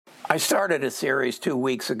I started a series 2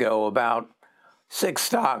 weeks ago about 6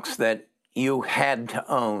 stocks that you had to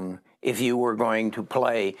own if you were going to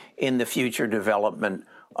play in the future development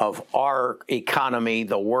of our economy,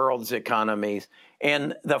 the world's economies.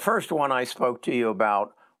 And the first one I spoke to you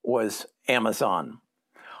about was Amazon.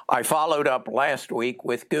 I followed up last week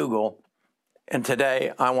with Google, and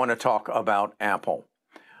today I want to talk about Apple.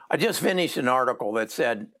 I just finished an article that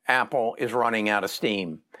said Apple is running out of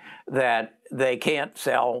steam, that they can't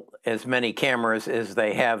sell as many cameras as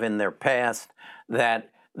they have in their past,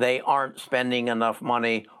 that they aren't spending enough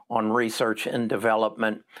money on research and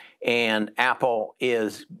development, and Apple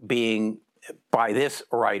is being, by this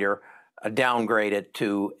writer, downgraded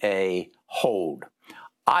to a hold.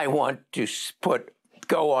 I want to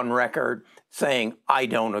go on record saying I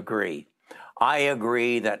don't agree. I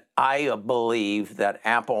agree that I believe that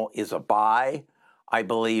Apple is a buy. I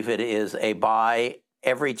believe it is a buy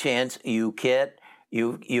every chance you get.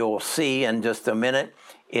 You'll see in just a minute.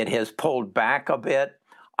 It has pulled back a bit.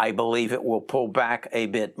 I believe it will pull back a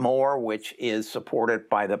bit more, which is supported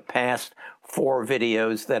by the past 4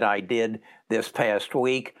 videos that I did this past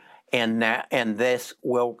week. And this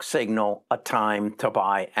will signal a time to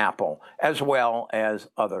buy Apple, as well as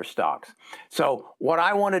other stocks. So what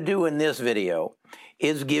I want to do in this video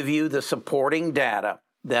is give you the supporting data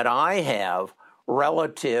that I have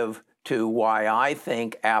relative to why I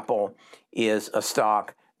think Apple is a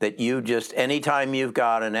stock that you just, anytime you've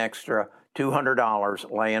got an extra $200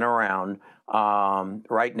 laying around,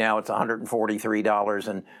 right now it's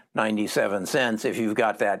 $143.97. If you've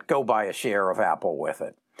got that, go buy a share of Apple with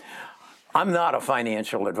it. I'm not a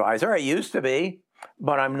financial advisor. I used to be,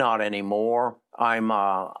 but I'm not anymore. I'm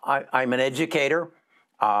an educator.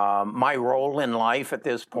 My role in life at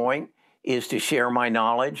this point is to share my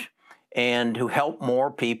knowledge and to help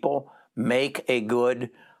more people make a good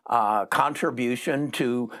contribution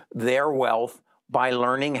to their wealth by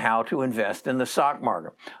learning how to invest in the stock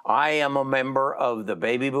market. I am a member of the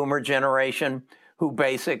baby boomer generation who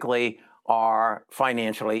basically are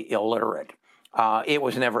financially illiterate. It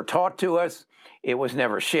was never taught to us. It was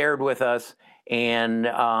never shared with us. And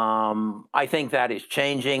I think that is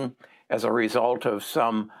changing as a result of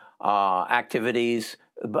some activities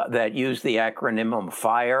that use the acronym of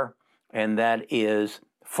FIRE, and that is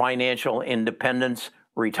financial independence,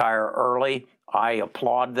 retire early. I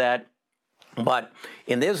applaud that. But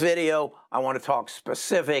in this video, I want to talk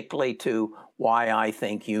specifically to why I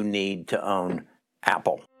think you need to own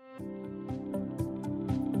Apple.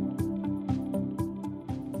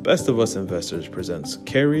 Best of Us Investors presents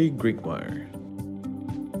Kerry Griegmeier.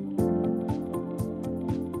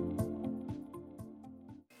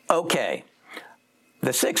 Okay,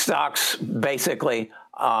 the 6 stocks basically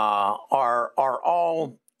are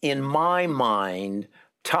all, in my mind,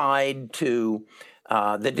 tied to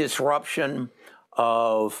the disruption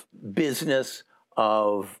of business,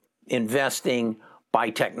 of investing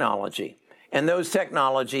by technology. And those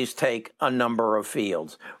technologies take a number of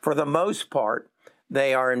fields. For the most part,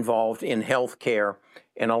 they are involved in healthcare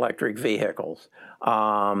and electric vehicles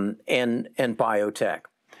and biotech.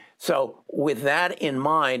 So with that in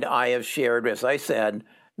mind, I have shared, as I said,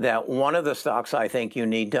 that one of the stocks I think you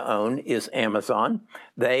need to own is Amazon.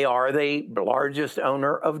 They are the largest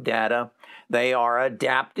owner of data. They are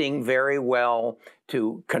adapting very well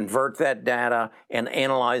to convert that data and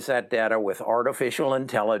analyze that data with artificial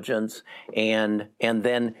intelligence and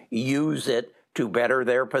then use it to better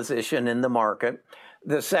their position in the market.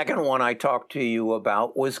 The second one I talked to you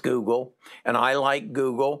about was Google, and I like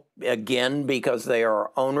Google, again, because they are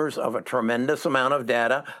owners of a tremendous amount of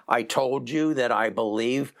data. I told you that I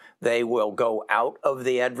believe they will go out of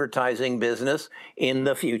the advertising business in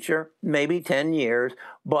the future, maybe 10 years,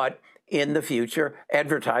 but in the future,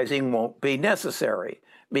 advertising won't be necessary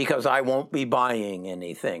because I won't be buying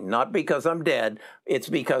anything. Not because I'm dead, it's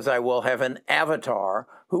because I will have an avatar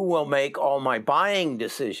who will make all my buying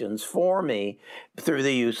decisions for me through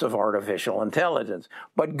the use of artificial intelligence.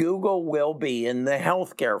 But Google will be in the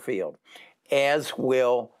healthcare field, as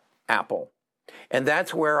will Apple. And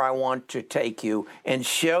that's where I want to take you and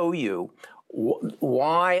show you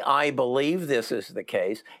why I believe this is the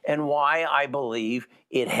case and why I believe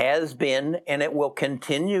it has been and it will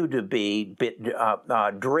continue to be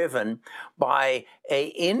driven by an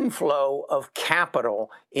inflow of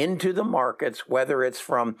capital into the markets, whether it's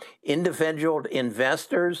from individual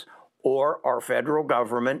investors or our federal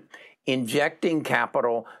government injecting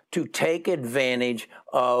capital to take advantage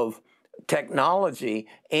of technology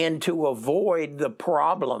and to avoid the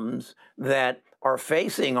problems that are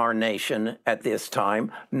facing our nation at this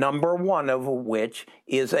time, number one of which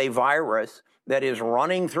is a virus that is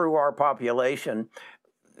running through our population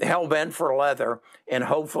hell-bent for leather, and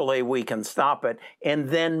hopefully we can stop it and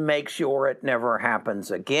then make sure it never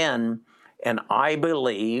happens again. And I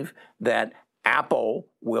believe that Apple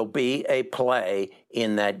will be a play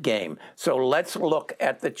in that game. So let's look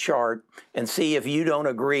at the chart and see if you don't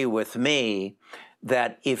agree with me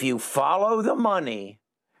that if you follow the money,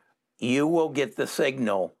 you will get the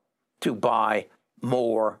signal to buy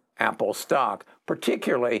more Apple stock,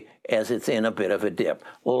 particularly as it's in a bit of a dip.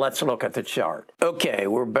 Let's look at the chart. Okay,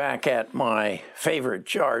 we're back at my favorite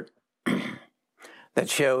chart that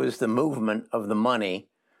shows the movement of the money.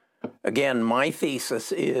 Again, my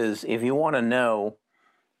thesis is if you want to know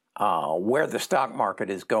where the stock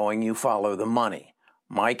market is going, you follow the money.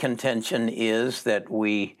 My contention is that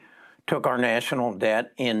we took our national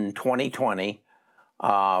debt in 2020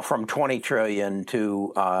 from 20 trillion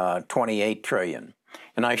to 28 trillion.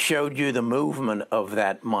 And I showed you the movement of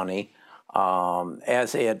that money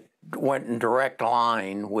as it went in direct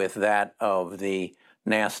line with that of the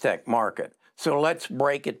NASDAQ market. So let's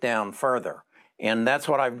break it down further. And that's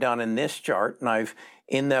what I've done in this chart. And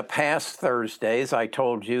in the past Thursdays, I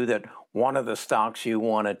told you that one of the stocks you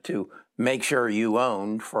wanted to make sure you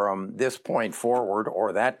owned from this point forward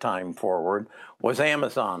or that time forward was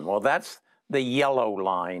Amazon. Well, that's the yellow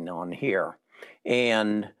line on here.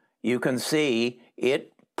 And you can see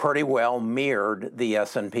it pretty well mirrored the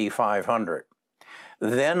S&P 500.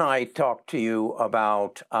 Then I talked to you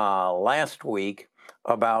about last week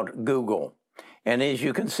about Google. And as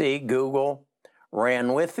you can see, Google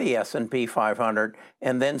ran with the S&P 500,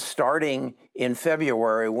 and then starting in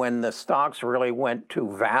February, when the stocks really went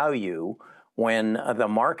to value, when the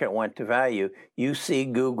market went to value, you see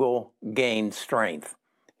Google gained strength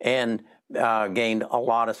and gained a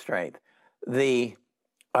lot of strength. The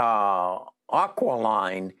aqua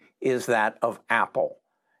line is that of Apple,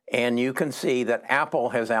 and you can see that Apple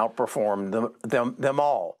has outperformed them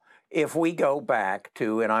all. If we go back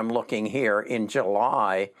to, and I'm looking here in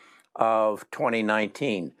July of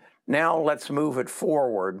 2019. Now let's move it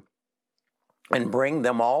forward and bring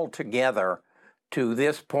them all together to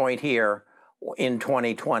this point here in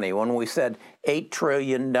 2020 when we said $8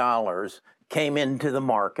 trillion came into the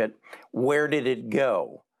market. Where did it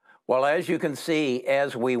go? Well, as you can see,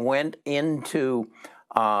 as we went into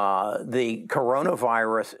the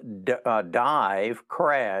coronavirus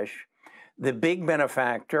crash, the big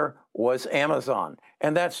benefactor was Amazon.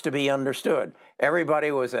 And that's to be understood. Everybody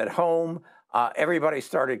was at home. Everybody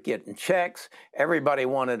started getting checks. Everybody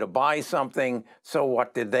wanted to buy something. So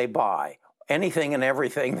what did they buy? Anything and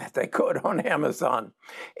everything that they could on Amazon.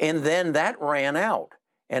 And then that ran out.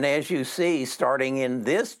 And as you see, starting in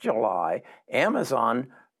this July, Amazon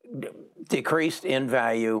decreased in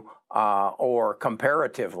value or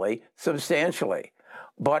comparatively substantially.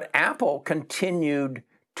 But Apple continued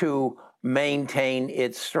to maintain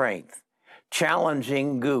its strength,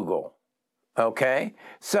 challenging Google. Okay?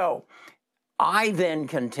 So I then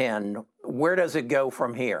contend, where does it go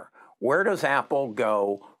from here? Where does Apple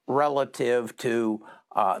go relative to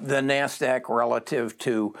the NASDAQ, relative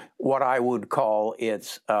to what I would call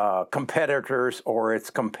its competitors or its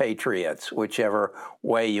compatriots, whichever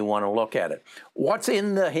way you want to look at it? What's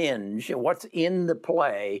in the hinge, what's in the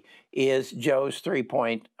play is Joe's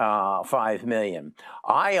 3.5 million.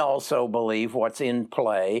 I also believe what's in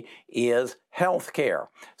play is healthcare.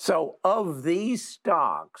 So of these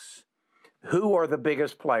stocks, who are the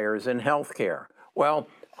biggest players in healthcare? Well,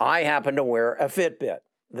 I happen to wear a Fitbit.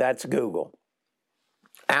 That's Google.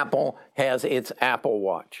 Apple has its Apple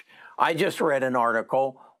Watch. I just read an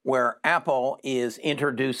article where Apple is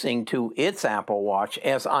introducing to its Apple Watch,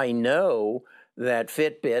 as I know that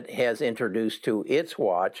Fitbit has introduced to its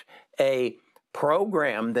watch, a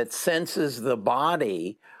program that senses the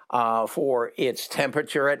body for its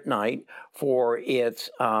temperature at night, for its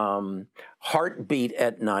heartbeat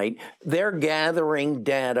at night. They're gathering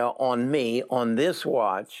data on me, on this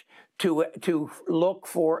watch, to look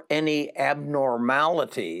for any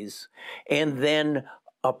abnormalities and then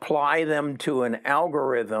apply them to an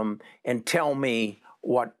algorithm and tell me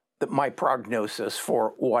what my prognosis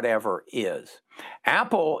for whatever is.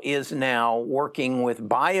 Apple is now working with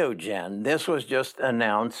Biogen. This was just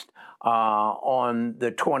announced on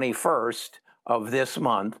the 21st of this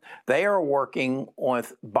month. They are working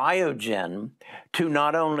with Biogen to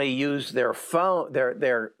not only use their phone,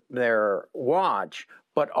 their watch,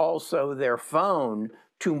 but also their phone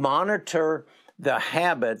to monitor the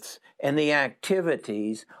habits and the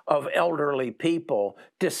activities of elderly people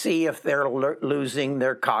to see if they're losing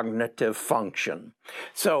their cognitive function.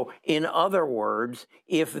 So, in other words,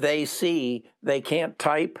 if they see they can't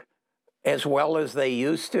type as well as they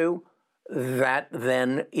used to, that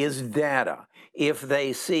then is data. If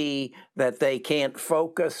they see that they can't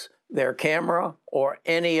focus their camera or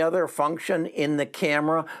any other function in the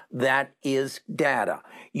camera, that is data.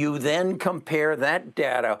 You then compare that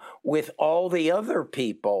data with all the other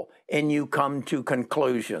people and you come to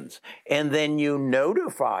conclusions. And then you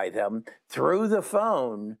notify them through the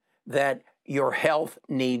phone that your health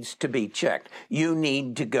needs to be checked. You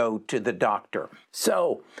need to go to the doctor.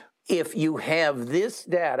 So if you have this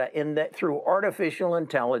data in that through artificial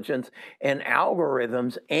intelligence and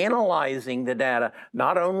algorithms analyzing the data,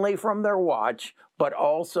 not only from their watch, but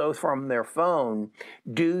also from their phone,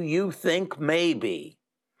 do you think maybe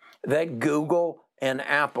that Google and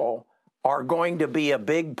Apple are going to be a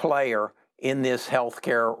big player in this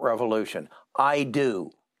healthcare revolution? I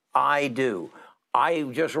do. I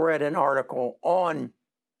just read an article on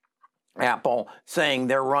Apple saying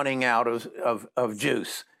they're running out of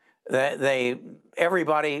juice.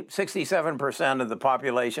 Everybody, 67% of the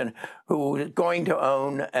population who is going to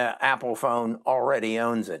own an Apple phone already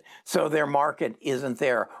owns it. So their market isn't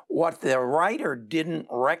there. What the writer didn't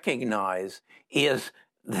recognize is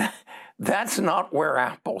that's not where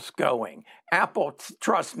Apple's going. Apple,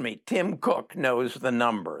 trust me, Tim Cook knows the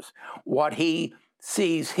numbers. What he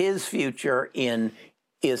sees his future in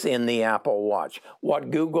is in the Apple Watch.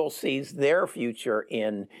 What Google sees their future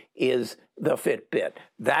in is the Fitbit.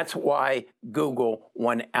 That's why Google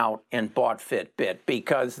went out and bought Fitbit,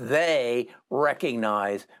 because they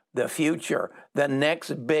recognize the future. The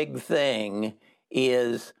next big thing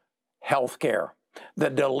is healthcare.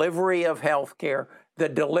 The delivery of healthcare, the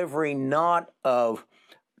delivery not of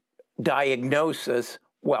diagnosis,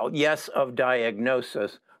 well, yes, of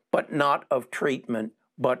diagnosis, but not of treatment,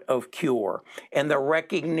 but of cure. And the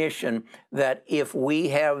recognition that if we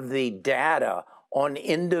have the data on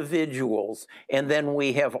individuals and then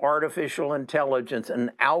we have artificial intelligence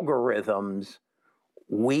and algorithms,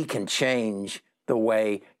 we can change the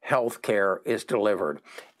way healthcare is delivered.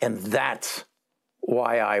 And that's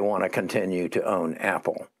why I want to continue to own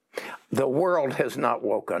Apple. The world has not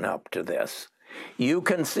woken up to this. You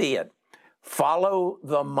can see it. Follow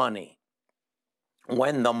the money.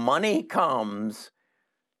 When the money comes,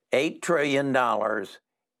 $8 trillion,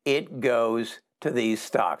 it goes to these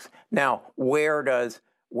stocks. Now, where does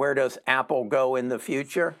Apple go in the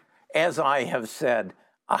future? As I have said,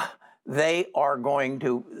 they are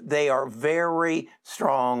very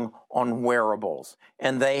strong on wearables.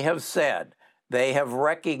 And they have said, they have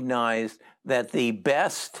recognized that the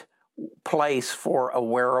best place for a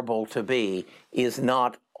wearable to be is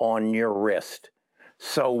not on your wrist.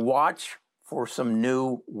 So watch for some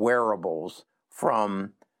new wearables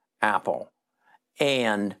from Apple.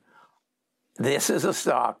 And this is a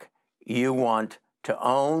stock you want to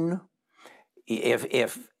own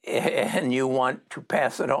and you want to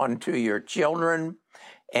pass it on to your children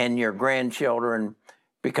and your grandchildren,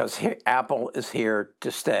 because Apple is here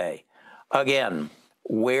to stay. Again,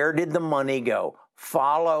 where did the money go?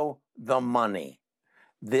 Follow the money.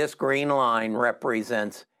 This green line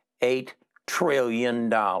represents $8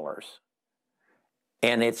 trillion.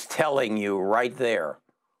 And it's telling you right there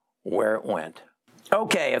where it went.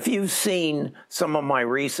 Okay, if you've seen some of my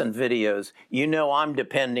recent videos, you know I'm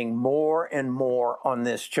depending more and more on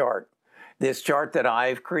this chart. This chart that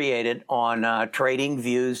I've created on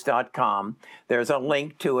tradingviews.com. There's a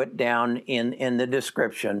link to it down in the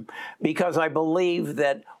description, because I believe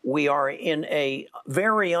that we are in a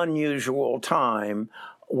very unusual time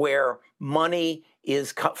where money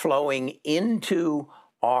is flowing into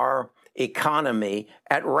our economy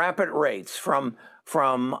at rapid rates from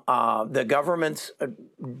the government's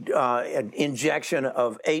injection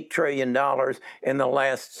of $8 trillion in the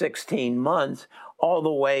last 16 months, all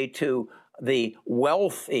the way to the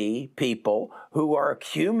wealthy people who are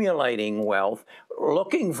accumulating wealth,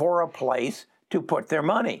 looking for a place to put their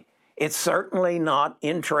money. It's certainly not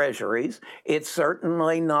in treasuries. It's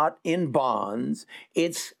certainly not in bonds.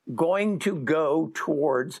 It's going to go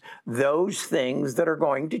towards those things that are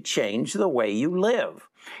going to change the way you live.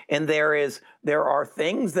 And there are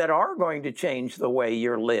things that are going to change the way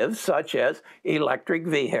you live, such as electric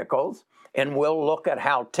vehicles. And we'll look at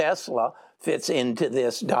how Tesla fits into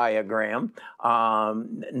this diagram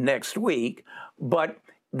next week. But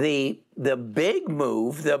the big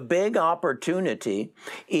move, the big opportunity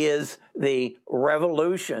is the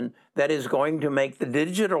revolution that is going to make the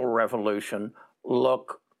digital revolution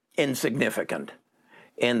look insignificant.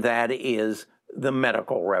 And that is the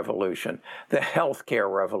medical revolution, the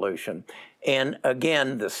healthcare revolution. And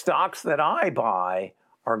again, the stocks that I buy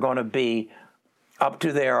are going to be up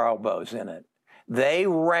to their elbows in it. They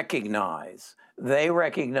recognize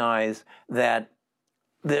that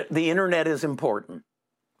the internet is important.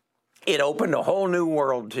 It opened a whole new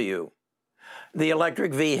world to you. The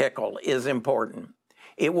electric vehicle is important.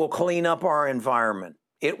 It will clean up our environment.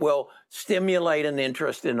 It will stimulate an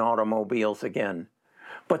interest in automobiles again.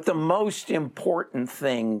 But the most important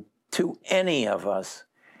thing to any of us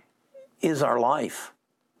is our life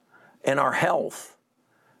and our health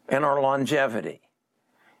and our longevity.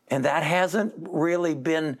 And that hasn't really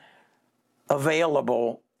been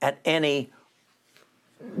available at any,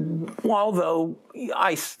 although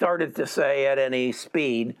I started to say at any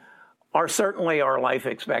speed, certainly our life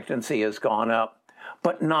expectancy has gone up,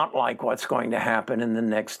 but not like what's going to happen in the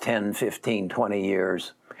next 10, 15, 20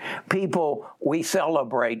 years. People, we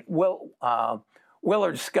celebrate,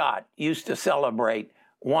 Willard Scott used to celebrate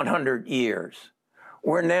 100 years.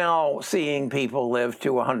 We're now seeing people live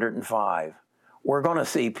to 105. We're going to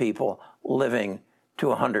see people living to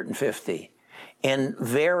 150. And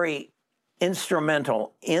very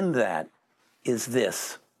instrumental in that is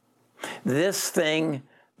this thing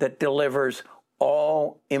that delivers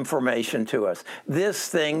all information to us, this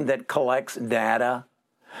thing that collects data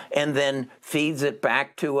and then feeds it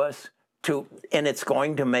back to us, and it's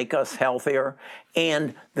going to make us healthier.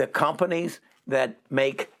 And the companies that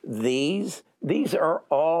make these are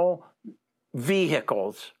all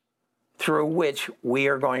vehicles through which we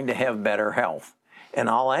are going to have better health. And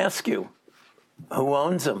I'll ask you, who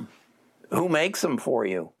owns them? Who makes them for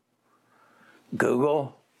you?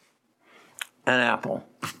 Google and Apple,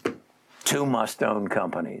 two must-own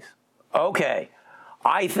companies. Okay,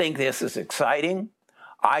 I think this is exciting.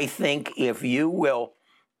 I think if you will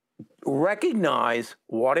recognize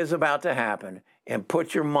what is about to happen and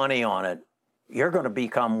put your money on it, you're going to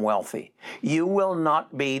become wealthy. You will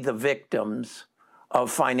not be the victims of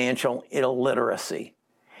financial illiteracy,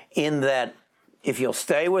 in that if you'll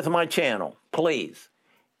stay with my channel, please,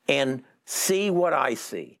 and see what I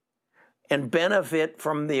see and benefit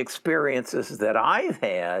from the experiences that I've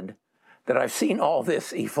had, that I've seen all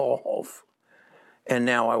this evolve. And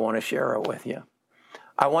now I want to share it with you.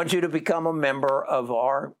 I want you to become a member of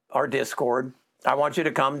our Discord. I want you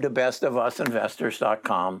to come to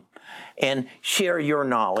bestofusinvestors.com and share your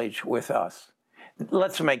knowledge with us.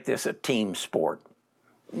 Let's make this a team sport.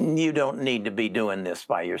 You don't need to be doing this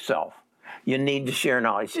by yourself. You need to share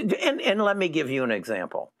knowledge. And let me give you an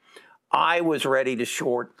example. I was ready to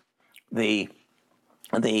short the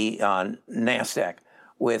NASDAQ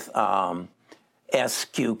with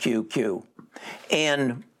SQQQ.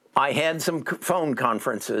 And I had some phone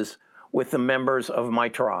conferences with the members of my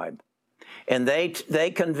tribe. And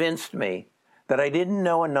they convinced me that I didn't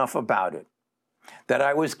know enough about it, that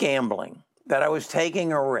I was gambling, that I was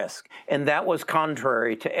taking a risk. And that was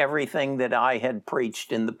contrary to everything that I had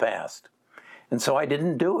preached in the past. And so I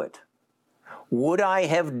didn't do it. Would I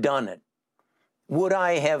have done it? Would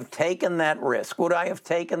I have taken that risk? Would I have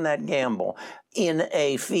taken that gamble in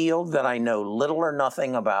a field that I know little or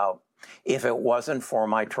nothing about if it wasn't for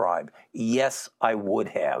my tribe? Yes, I would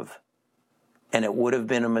have. And it would have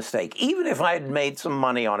been a mistake. Even if I had made some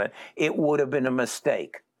money on it, it would have been a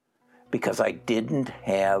mistake because I didn't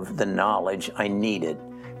have the knowledge I needed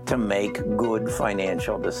to make good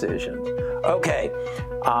financial decisions. Okay,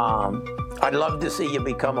 I'd love to see you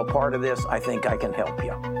become a part of this. I think I can help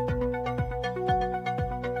you.